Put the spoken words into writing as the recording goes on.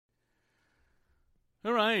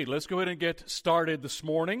All right, let's go ahead and get started this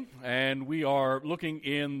morning. And we are looking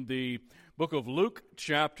in the book of Luke,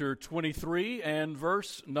 chapter 23 and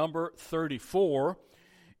verse number 34.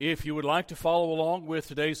 If you would like to follow along with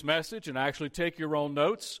today's message and actually take your own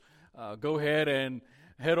notes, go ahead and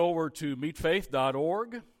head over to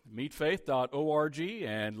meetfaith.org, meetfaith.org,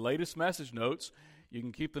 and latest message notes. You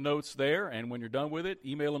can keep the notes there, and when you're done with it,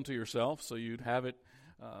 email them to yourself so you'd have it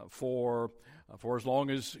for as long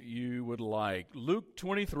as you would like. Luke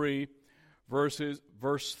 23, verse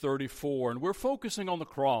 34. And we're focusing on the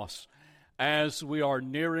cross as we are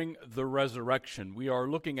nearing the resurrection. We are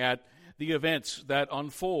looking at the events that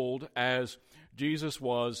unfold as Jesus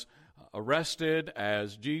was arrested,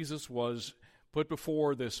 as Jesus was put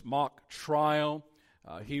before this mock trial.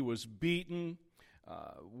 He was beaten.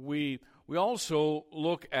 We also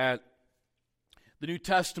look at the New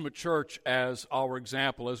Testament church as our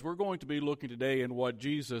example, as we're going to be looking today in what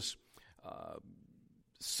Jesus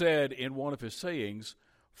said in one of his sayings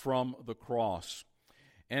from the cross.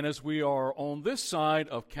 And as we are on this side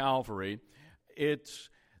of Calvary,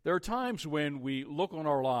 there are times when we look on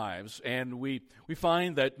our lives and we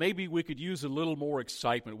find that maybe we could use a little more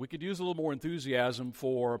excitement, we could use a little more enthusiasm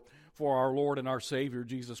for our Lord and our Savior,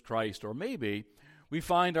 Jesus Christ. Or maybe we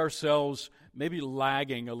find ourselves maybe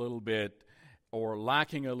lagging a little bit or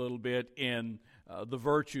lacking a little bit in the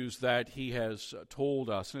virtues that he has told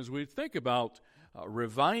us. And as we think about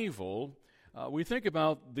revival, we think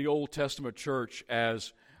about the Old Testament church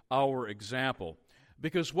as our example.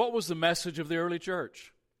 Because what was the message of the early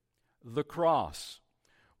church? The cross.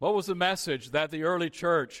 What was the message that the early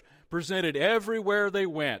church presented everywhere they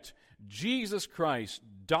went? Jesus Christ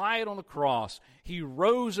died on the cross. He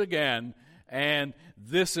rose again, and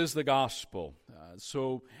this is the gospel.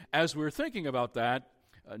 So as we're thinking about that,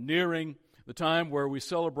 nearing the time where we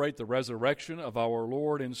celebrate the resurrection of our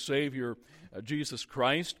Lord and Savior, Jesus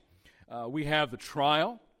Christ, we have the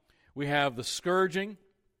trial, we have the scourging,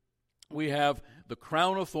 we have the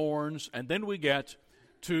crown of thorns, and then we get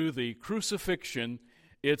to the crucifixion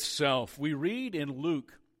itself. We read in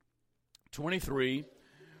Luke 23,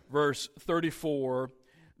 verse 34,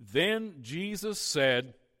 "Then Jesus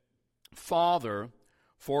said, 'Father,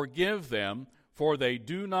 forgive them, for they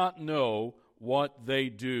do not know what they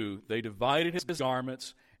do.' They divided his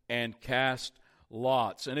garments and cast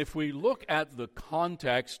lots." And if we look at the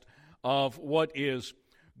context of what is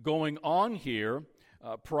going on here,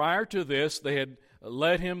 prior to this, they had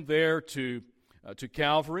led him there to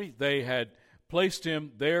Calvary. They had placed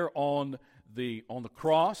him there on the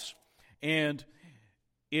cross. And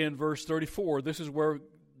in verse 34, this is where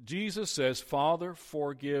Jesus says, "Father,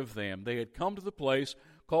 forgive them." They had come to the place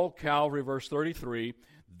called Calvary, verse 33.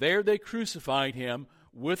 There they crucified him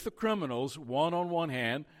with the criminals, one on one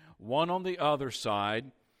hand, one on the other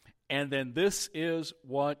side. And then this is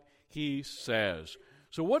what he says.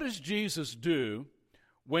 So what does Jesus do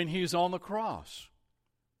when he's on the cross?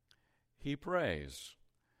 He prays.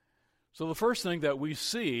 So the first thing that we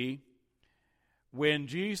see when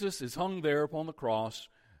Jesus is hung there upon the cross,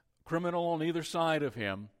 criminal on either side of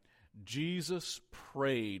him, Jesus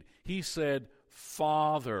prayed. He said,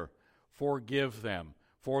 "Father, forgive them,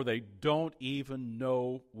 for they don't even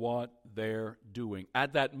know what they're doing."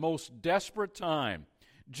 At that most desperate time,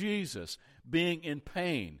 Jesus being in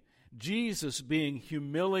pain, Jesus being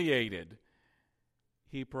humiliated,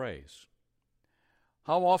 he prays.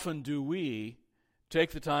 How often do we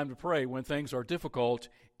take the time to pray when things are difficult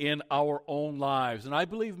in our own lives? And I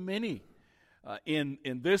believe many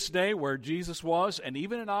in this day where Jesus was, and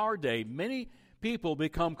even in our day, many people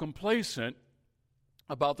become complacent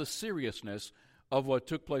about the seriousness of what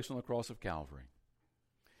took place on the cross of Calvary.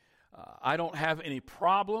 I don't have any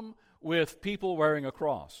problem with people wearing a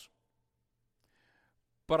cross,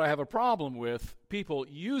 but I have a problem with people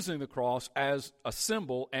using the cross as a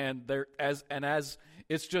symbol and as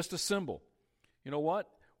it's just a symbol. You know what?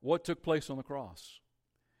 What took place on the cross?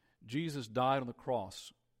 Jesus died on the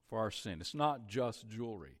cross for our sin. It's not just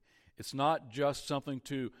jewelry. It's not just something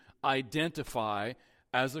to identify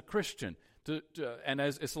as a Christian.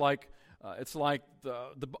 It's like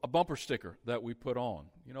a bumper sticker that we put on.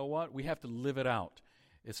 You know what? We have to live it out.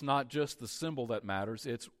 It's not just the symbol that matters.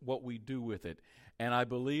 It's what we do with it. And I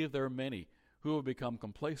believe there are many who have become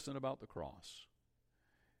complacent about the cross.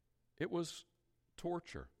 It was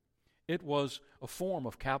torture. It was a form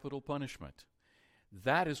of capital punishment.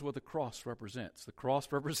 That is what the cross represents. The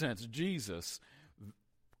cross represents Jesus,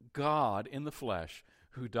 God in the flesh,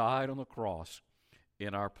 who died on the cross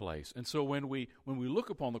in our place. And so when we look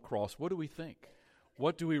upon the cross, what do we think?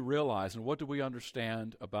 What do we realize and what do we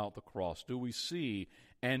understand about the cross? Do we see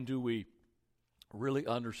and do we really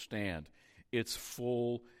understand its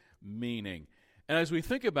full meaning. And as we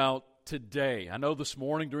think about today, I know this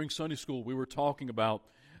morning during Sunday school we were talking about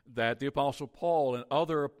that the Apostle Paul and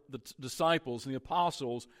other disciples and the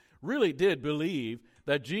apostles really did believe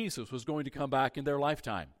that Jesus was going to come back in their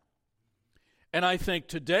lifetime. And I think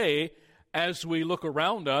today, as we look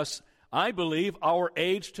around us, I believe our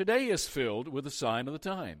age today is filled with the sign of the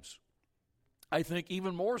times. I think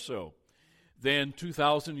even more so than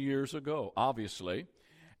 2,000 years ago, obviously.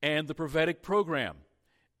 And the prophetic program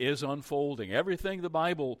is unfolding. Everything the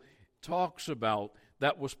Bible talks about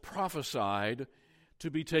that was prophesied to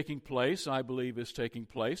be taking place, I believe is taking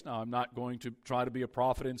place. Now, I'm not going to try to be a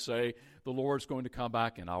prophet and say the Lord's going to come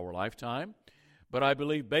back in our lifetime, but I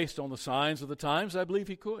believe based on the signs of the times, I believe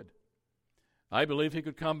He could. I believe He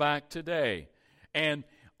could come back today. And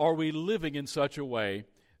are we living in such a way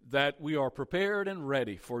that we are prepared and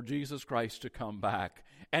ready for Jesus Christ to come back?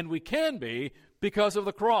 And we can be because of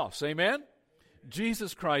the cross. Amen?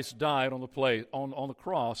 Jesus Christ died on the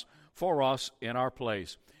cross for us in our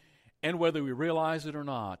place. And whether we realize it or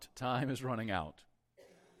not, time is running out.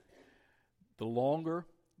 The longer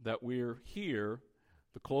that we're here,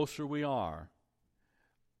 the closer we are,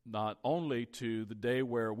 not only to the day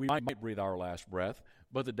where we might breathe our last breath,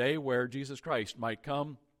 but the day where Jesus Christ might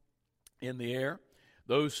come in the air.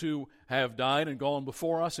 Those who have died and gone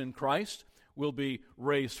before us in Christ will be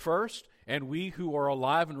raised first, and we who are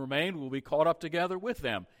alive and remain will be caught up together with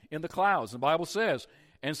them in the clouds. The Bible says,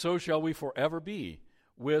 and so shall we forever be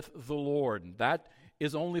with the Lord. And that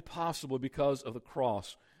is only possible because of the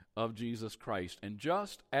cross of Jesus Christ. And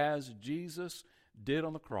just as Jesus did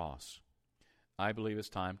on the cross, I believe it's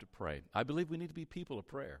time to pray. I believe we need to be people of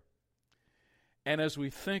prayer. And as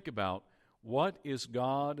we think about what is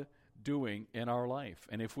God doing in our life,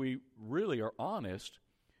 and if we really are honest,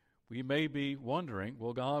 we may be wondering,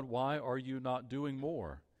 well, God, why are you not doing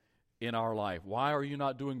more in our life? Why are you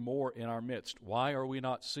not doing more in our midst? Why are we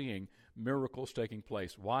not seeing miracles taking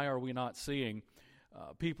place? Why are we not seeing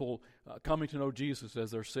people coming to know Jesus as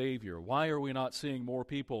their Savior? Why are we not seeing more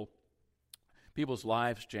people's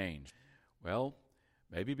lives change? Well,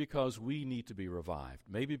 maybe because we need to be revived.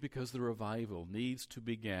 Maybe because the revival needs to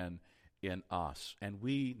begin in us, and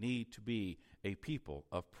we need to be a people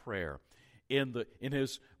of prayer. In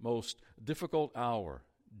his most difficult hour,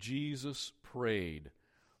 Jesus prayed,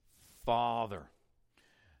 Father.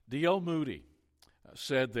 D.L. Moody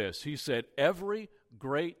said this. He said, every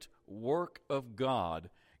great work of God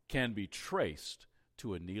can be traced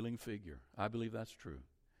to a kneeling figure. I believe that's true.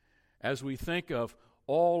 As we think of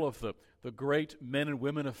all of the great men and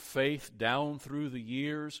women of faith down through the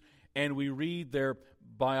years, and we read their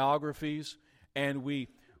biographies, and we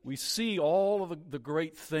see all of the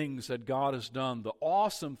great things that God has done, the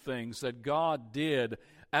awesome things that God did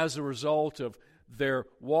as a result of their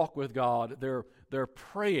walk with God, their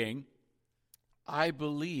praying. I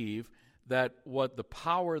believe that what the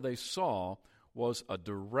power they saw was a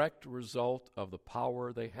direct result of the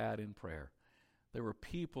power they had in prayer. They were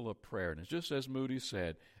people of prayer. And it's just as Moody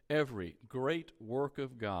said, every great work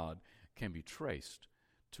of God can be traced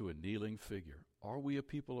to a kneeling figure. Are we a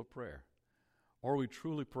people of prayer? Are we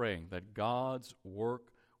truly praying that God's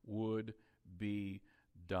work would be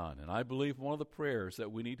done? And I believe one of the prayers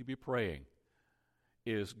that we need to be praying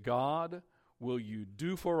is, God, will you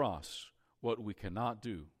do for us what we cannot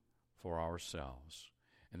do for ourselves,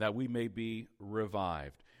 and that we may be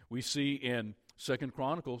revived. We see in 2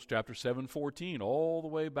 Chronicles chapter 7:14, all the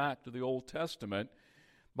way back to the Old Testament,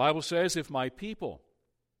 the Bible says, if my people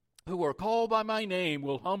who are called by my name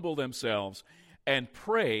will humble themselves and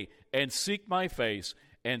pray and seek my face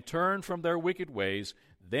and turn from their wicked ways,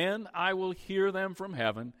 then I will hear them from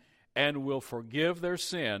heaven and will forgive their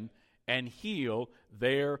sin and heal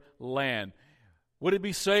their land. Would it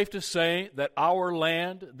be safe to say that our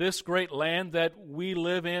land, this great land that we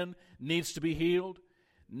live in, needs to be healed,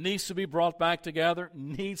 needs to be brought back together,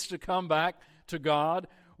 needs to come back to God?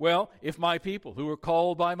 Well, if my people who are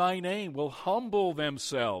called by my name will humble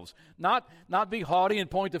themselves, not be haughty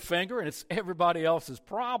and point the finger and it's everybody else's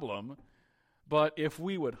problem, but if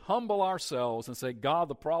we would humble ourselves and say, God,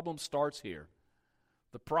 the problem starts here.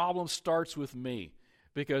 The problem starts with me.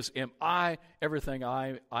 Because am I everything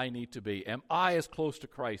I need to be? Am I as close to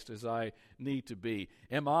Christ as I need to be?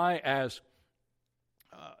 Am I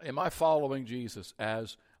following Jesus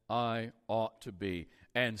as I ought to be?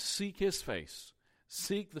 And seek His face.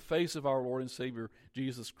 Seek the face of our Lord and Savior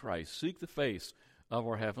Jesus Christ. Seek the face of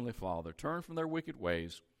our Heavenly Father. Turn from their wicked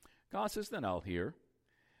ways. God says, then I'll hear.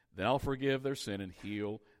 Then I'll forgive their sin and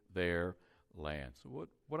heal their land. So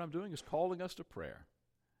what I'm doing is calling us to prayer.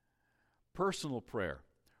 Personal prayer,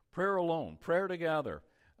 prayer alone, prayer together,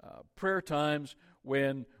 prayer times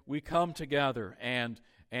when we come together and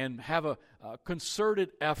have a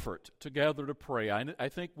concerted effort together to pray. I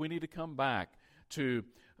think we need to come back to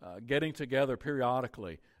getting together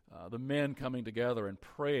periodically, the men coming together and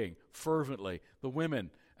praying fervently, the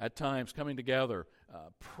women at times coming together,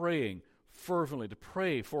 praying fervently, to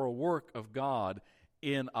pray for a work of God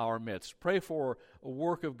in our midst. Pray for a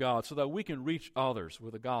work of God so that we can reach others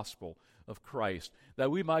with the gospel of Christ, that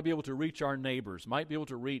we might be able to reach our neighbors, might be able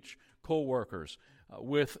to reach co-workers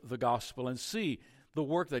with the gospel and see the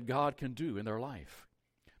work that God can do in their life.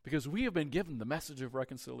 Because we have been given the message of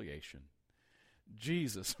reconciliation.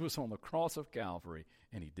 Jesus was on the cross of Calvary,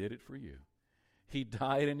 and he did it for you. He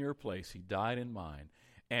died in your place. He died in mine.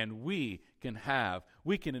 And we can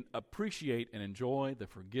appreciate and enjoy the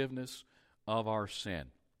forgiveness of our sin.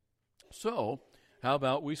 So, how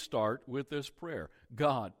about we start with this prayer?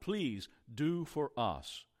 God, please do for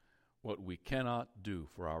us what we cannot do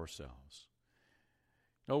for ourselves.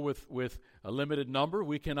 You know, with a limited number,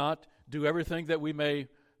 we cannot do everything that we may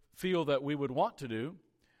feel that we would want to do.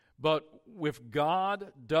 But if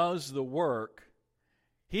God does the work,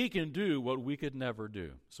 he can do what we could never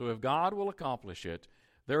do. So if God will accomplish it,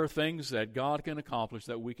 there are things that God can accomplish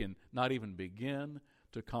that we can not even begin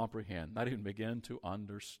to comprehend, not even begin to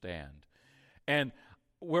understand. And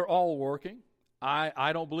we're all working.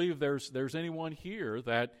 I don't believe there's anyone here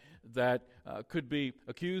that could be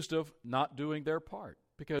accused of not doing their part,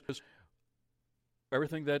 because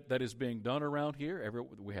everything that is being done around here,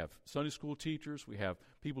 we have Sunday school teachers, we have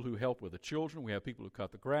people who help with the children, we have people who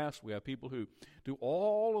cut the grass, we have people who do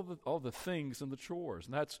all the things and the chores,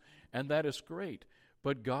 and that is great.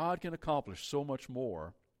 But God can accomplish so much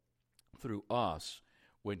more through us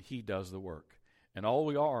when he does the work. And all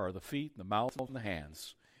we are the feet, the mouth, and the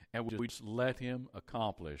hands. And we just let him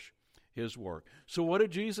accomplish his work. So what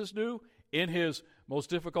did Jesus do? In his most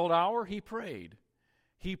difficult hour, he prayed.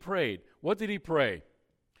 He prayed. What did he pray?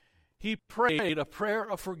 He prayed a prayer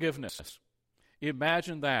of forgiveness.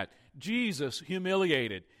 Imagine that. Jesus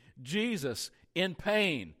humiliated. Jesus in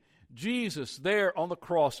pain. Jesus there on the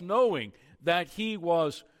cross, knowing that he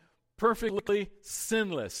was perfectly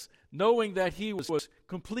sinless, knowing that he was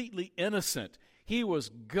completely innocent. He was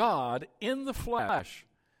God in the flesh,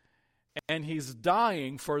 and he's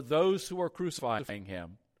dying for those who are crucifying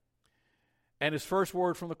him. And his first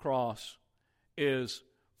word from the cross is,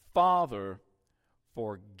 Father,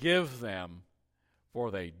 forgive them, for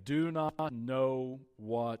they do not know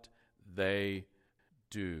what they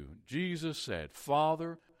do. Jesus said,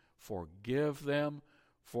 Father, forgive them,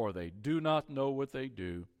 for they do not know what they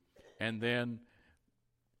do. And then,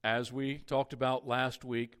 as we talked about last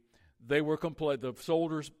week, the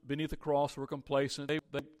soldiers beneath the cross were complacent. They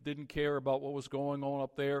didn't care about what was going on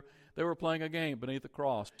up there. They were playing a game beneath the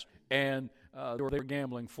cross, and they were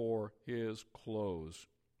gambling for his clothes.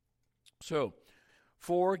 So,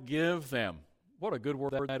 forgive them. What a good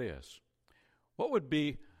word that is. What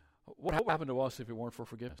would happen to us if it weren't for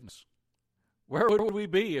forgiveness? Where would we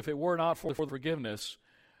be if it were not for the forgiveness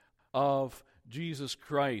of Jesus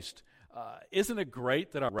Christ? Isn't it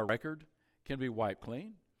great that our record can be wiped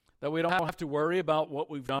clean? That we don't have to worry about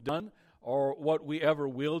what we've done or what we ever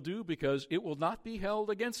will do, because it will not be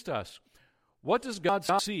held against us. What does God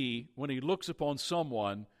see when he looks upon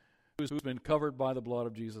someone who's been covered by the blood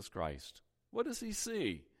of Jesus Christ? What does he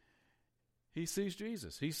see? He sees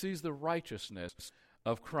Jesus. He sees the righteousness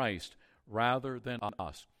of Christ rather than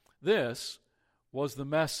us. This was the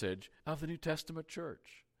message of the New Testament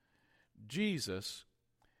church. Jesus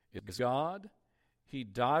is God. He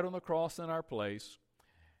died on the cross in our place,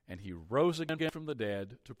 and he rose again from the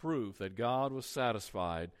dead to prove that God was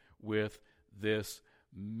satisfied with this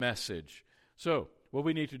message. So, what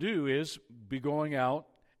we need to do is be going out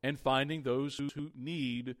and finding those who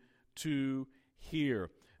need to hear.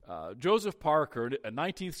 Joseph Parker, a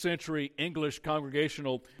 19th century English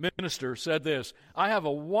congregational minister, said this: I have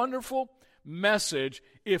a wonderful message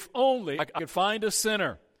if only I could find a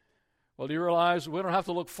sinner. Well, do you realize we don't have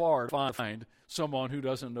to look far to find someone who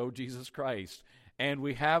doesn't know Jesus Christ? And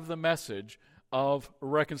we have the message of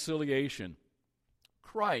reconciliation.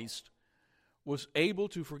 Christ was able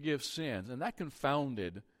to forgive sins, and that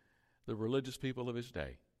confounded the religious people of his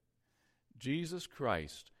day. Jesus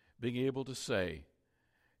Christ being able to say,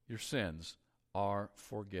 your sins are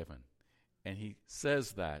forgiven. And he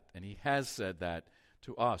says that, and he has said that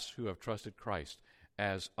to us who have trusted Christ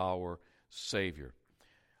as our Savior.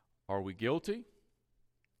 Are we guilty?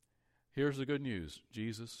 Here's the good news.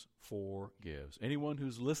 Jesus forgives. Anyone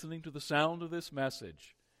who's listening to the sound of this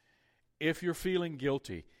message, if you're feeling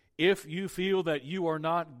guilty, if you feel that you are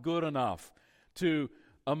not good enough to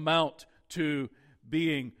amount to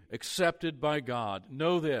being accepted by God,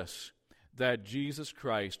 know this, that Jesus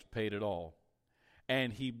Christ paid it all.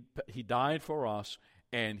 And He died for us,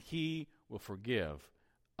 and He will forgive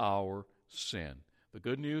our sin. The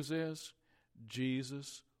good news is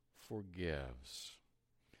Jesus forgives.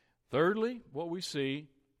 Thirdly, what we see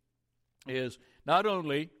is not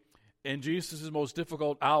only in Jesus' most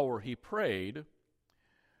difficult hour He prayed,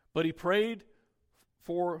 but He prayed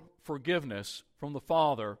for forgiveness from the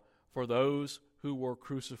Father for those who were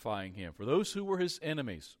crucifying Him, for those who were His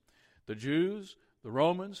enemies, the Jews, the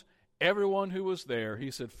Romans, everyone who was there. He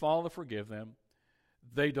said, Father, forgive them.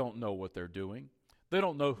 They don't know what they're doing. They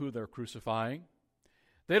don't know who they're crucifying.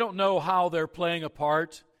 They don't know how they're playing a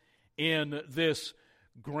part in this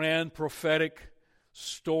grand prophetic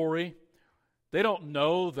story. They don't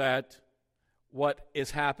know that what is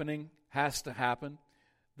happening has to happen.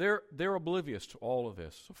 They're oblivious to all of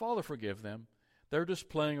this. So, Father, forgive them. They're just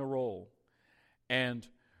playing a role. And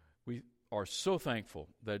we are so thankful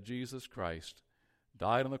that Jesus Christ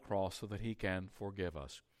died on the cross so that He can forgive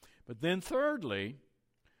us. But then thirdly,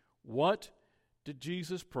 what did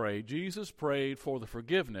Jesus pray? Jesus prayed for the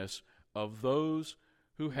forgiveness of those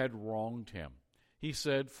who had wronged Him. He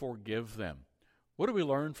said, forgive them. What do we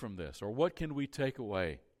learn from this? Or what can we take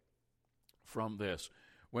away from this?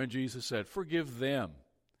 When Jesus said, forgive them.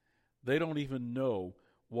 They don't even know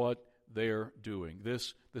what they're doing.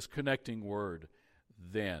 This connecting word,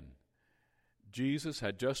 then. Jesus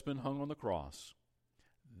had just been hung on the cross.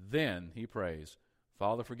 Then He prays,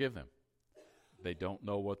 Father, forgive them. They don't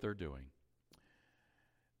know what they're doing.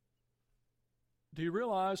 Do you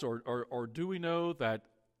realize, or do we know that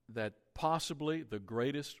possibly the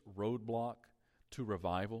greatest roadblock to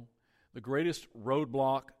revival, the greatest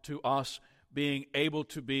roadblock to us being able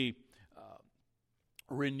to be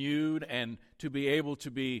renewed and to be able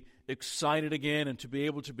to be excited again and to be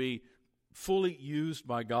able to be fully used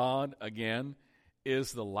by God again,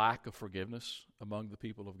 is the lack of forgiveness among the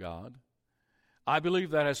people of God? I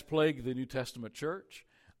believe that has plagued the New Testament church.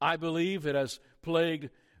 I believe it has plagued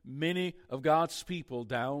many of God's people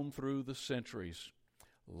down through the centuries.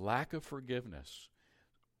 Lack of forgiveness.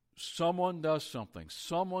 Someone does something,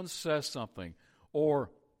 someone says something,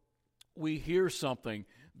 or we hear something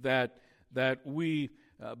that we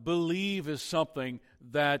believe is something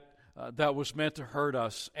that was meant to hurt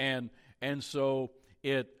us, and so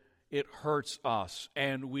it hurts us,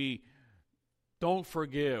 and we don't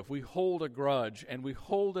forgive. We hold a grudge, and we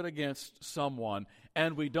hold it against someone,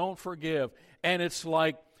 and we don't forgive, and it's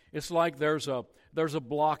like there's a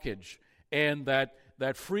blockage, and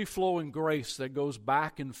that free-flowing grace that goes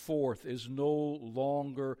back and forth is no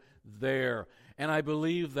longer there. And I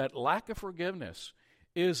believe that lack of forgiveness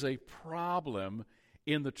is a problem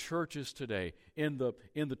in the churches today, in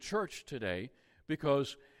the church today,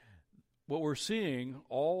 because what we're seeing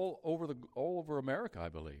all over America, I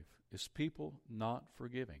believe, is people not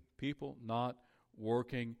forgiving, people not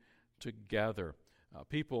working together,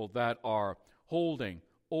 people that are holding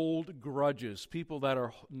old grudges, people that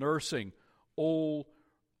are nursing old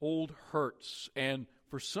hurts, and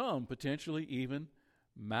for some potentially even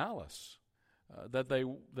malice, that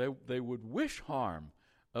they would wish harm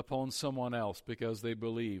upon someone else because they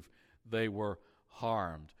believe they were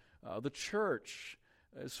harmed. The church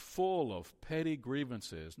is full of petty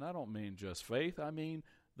grievances, and I don't mean just faith, I mean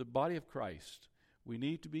the body of Christ. We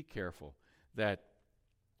need to be careful that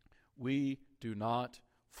we do not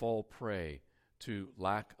fall prey to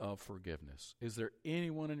lack of forgiveness. Is there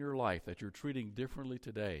anyone in your life that you're treating differently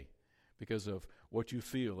today because of what you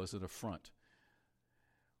feel as an affront?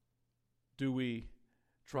 Do we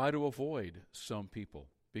try to avoid some people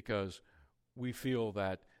because we feel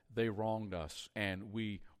that they wronged us and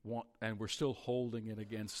we're still holding it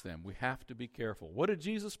against them? We have to be careful. What did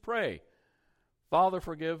Jesus pray? Father,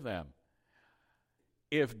 forgive them.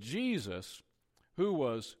 If Jesus, who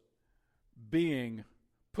was being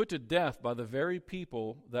put to death by the very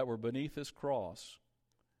people that were beneath His cross,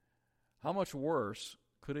 how much worse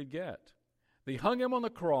could it get? They hung Him on the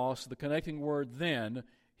cross, the connecting word, then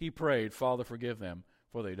He prayed, Father, forgive them,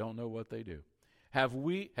 for they don't know what they do.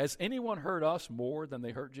 Has anyone hurt us more than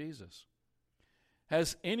they hurt Jesus?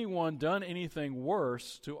 Has anyone done anything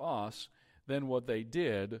worse to us than what they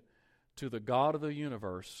did to the God of the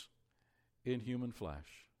universe in human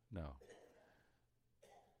flesh? No.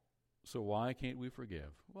 So why can't we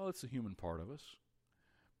forgive? Well, it's a human part of us.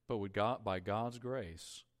 But by God's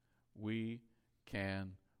grace, we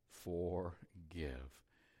can forgive.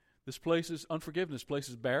 Unforgiveness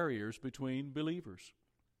places barriers between believers.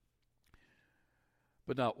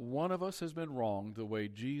 But not one of us has been wronged the way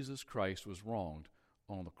Jesus Christ was wronged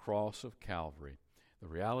on the cross of Calvary. The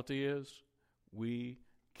reality is, we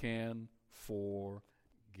can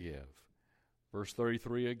forgive. Verse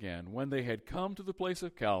 33 again. When they had come to the place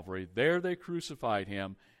of Calvary, there they crucified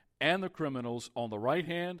him and the criminals on the right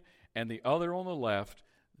hand and the other on the left.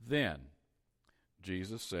 Then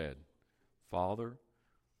Jesus said, Father,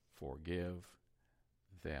 forgive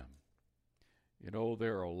them. You know,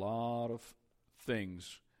 there are a lot of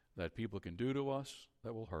things that people can do to us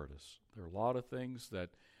that will hurt us. There are a lot of things that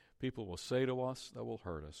people will say to us that will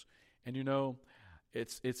hurt us. And you know,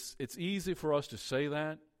 it's easy for us to say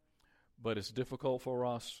that, but it's difficult for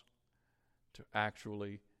us to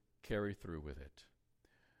actually carry through with it.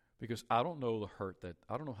 Because I don't know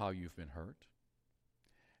I don't know how you've been hurt.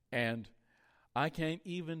 And I can't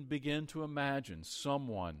even begin to imagine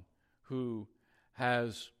someone who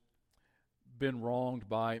has been wronged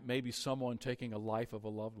by maybe someone taking a life of a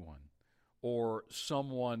loved one, or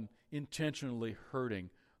someone intentionally hurting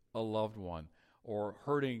a loved one, or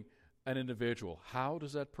hurting an individual. How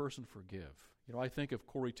does that person forgive? You know, I think of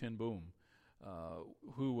Corrie ten Boom,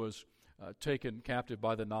 who was taken captive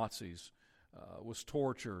by the Nazis, was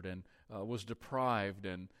tortured and was deprived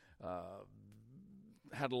and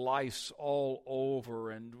had lice all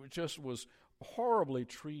over and just was horribly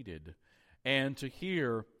treated. And to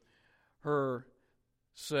hear her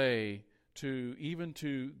say to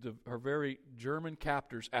her very German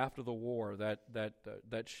captors after the war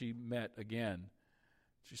that she met again,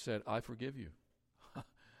 she said, I forgive you.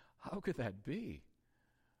 How could that be?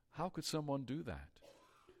 How could someone do that?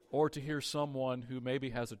 Or to hear someone who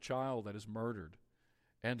maybe has a child that is murdered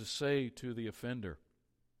and to say to the offender,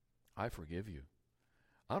 I forgive you.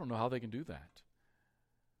 I don't know how they can do that.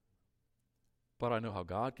 But I know how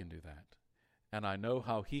God can do that. And I know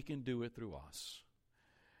how He can do it through us.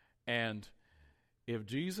 And if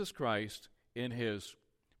Jesus Christ, in His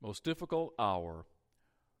most difficult hour,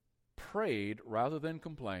 prayed rather than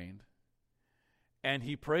complained, and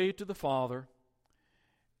He prayed to the Father,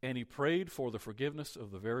 and He prayed for the forgiveness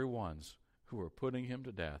of the very ones who were putting Him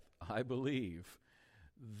to death, I believe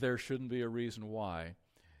there shouldn't be a reason why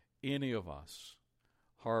any of us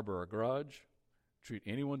harbor a grudge, treat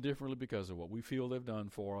anyone differently because of what we feel they've done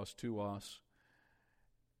for us, to us,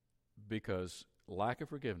 because lack of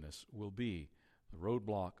forgiveness will be the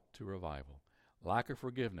roadblock to revival. Lack of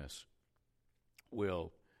forgiveness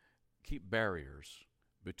will keep barriers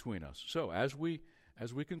between us. So as we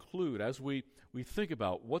conclude, as we think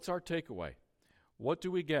about what's our takeaway, what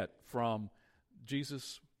do we get from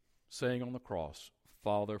Jesus saying on the cross,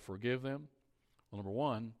 Father, forgive them? Well, number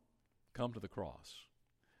one, come to the cross.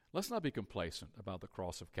 Let's not be complacent about the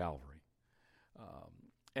cross of Calvary.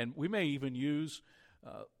 And we may even use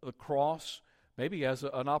the cross maybe as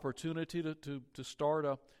an opportunity to start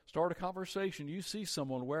a conversation. You see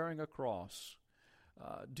someone wearing a cross.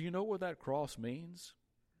 Do you know what that cross means?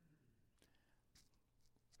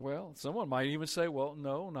 Well, someone might even say, well,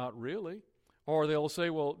 no, not really. Or they'll say,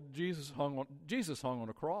 well, Jesus hung on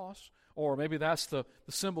a cross. Or maybe that's the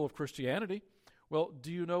symbol of Christianity. Well,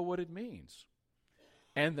 do you know what it means?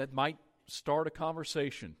 And that might start a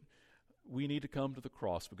conversation. We need to come to the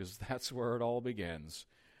cross because that's where it all begins.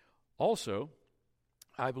 Also,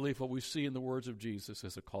 I believe what we see in the words of Jesus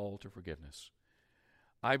is a call to forgiveness.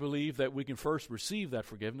 I believe that we can first receive that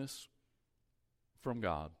forgiveness from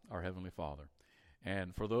God, our Heavenly Father.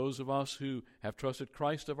 And for those of us who have trusted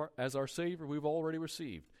Christ as our Savior, we've already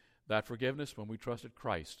received that forgiveness when we trusted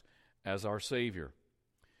Christ as our Savior.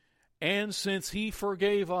 And since He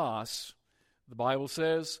forgave us, the Bible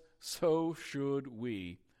says, so should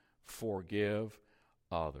we forgive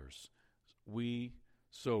others. We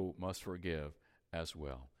so must forgive as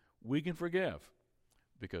well. We can forgive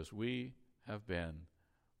because we have been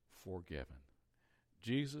forgiven.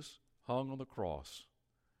 Jesus hung on the cross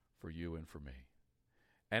for you and for me.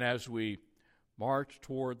 And as we march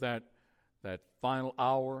toward that final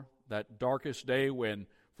hour, that darkest day when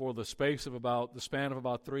for the span of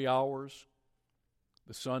about 3 hours,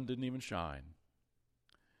 the sun didn't even shine.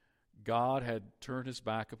 God had turned His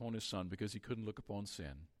back upon His Son because He couldn't look upon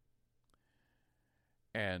sin.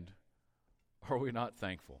 And are we not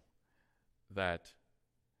thankful that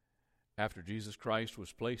after Jesus Christ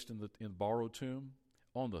was placed in the borrowed tomb,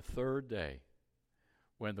 on the third day,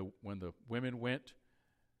 when the women went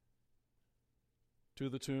to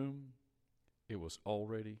the tomb, it was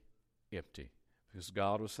already empty because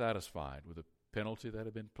God was satisfied with the penalty that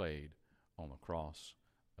had been paid on the cross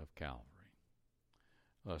of Calvary.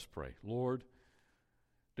 Let's pray. Lord,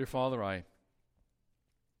 dear Father, I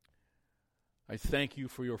thank You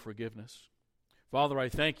for Your forgiveness. Father, I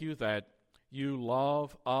thank You that You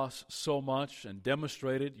love us so much and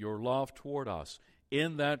demonstrated Your love toward us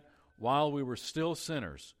in that while we were still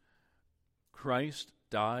sinners, Christ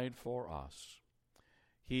died for us.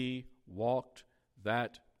 He walked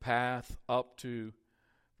that path up to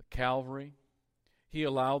the Calvary. He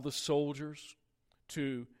allowed the soldiers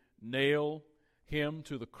to nail him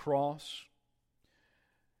to the cross.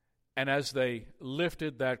 And as they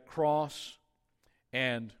lifted that cross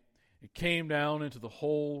and it came down into the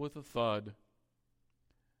hole with a thud,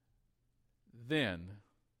 then,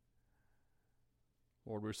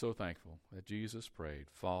 Lord, we're so thankful that Jesus prayed,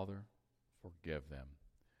 Father, forgive them,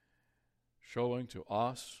 showing to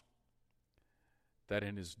us that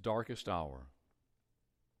in his darkest hour,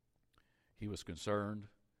 he was concerned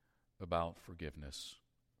about forgiveness,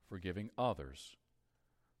 forgiving others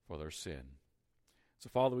for their sin. So,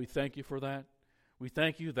 Father, we thank you for that. We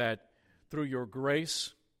thank you that through your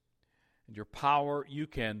grace and your power, you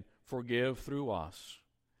can forgive through us.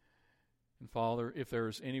 And, Father, if there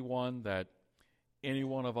is anyone that any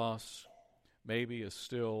one of us maybe is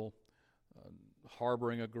still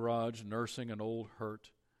harboring a grudge, nursing an old hurt,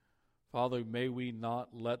 Father, may we not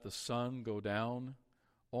let the sun go down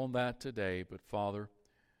on that today, but, Father,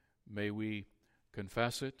 may we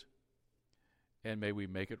confess it and may we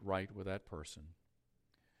make it right with that person.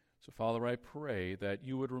 So, Father, I pray that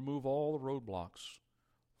you would remove all the roadblocks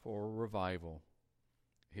for revival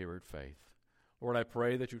here at Faith. Lord, I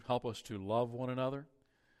pray that you'd help us to love one another.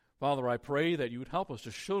 Father, I pray that you would help us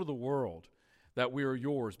to show to the world that we are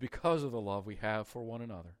yours because of the love we have for one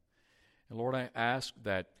another. And Lord, I ask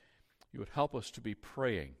that you would help us to be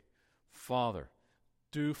praying, Father,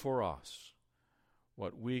 do for us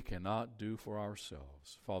what we cannot do for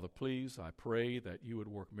ourselves. Father, please, I pray that you would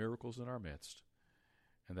work miracles in our midst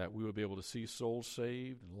and that we would be able to see souls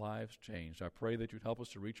saved and lives changed. I pray that you'd help us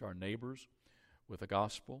to reach our neighbors with the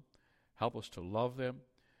gospel. Help us to love them.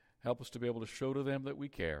 Help us to be able to show to them that we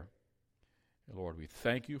care. And Lord, we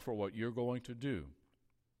thank you for what you're going to do.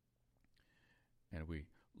 And we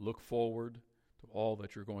look forward to all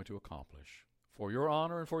that you're going to accomplish. For your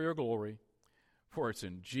honor and for your glory. For it's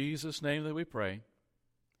in Jesus' name that we pray.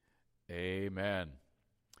 Amen.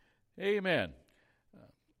 Amen.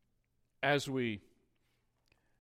 As we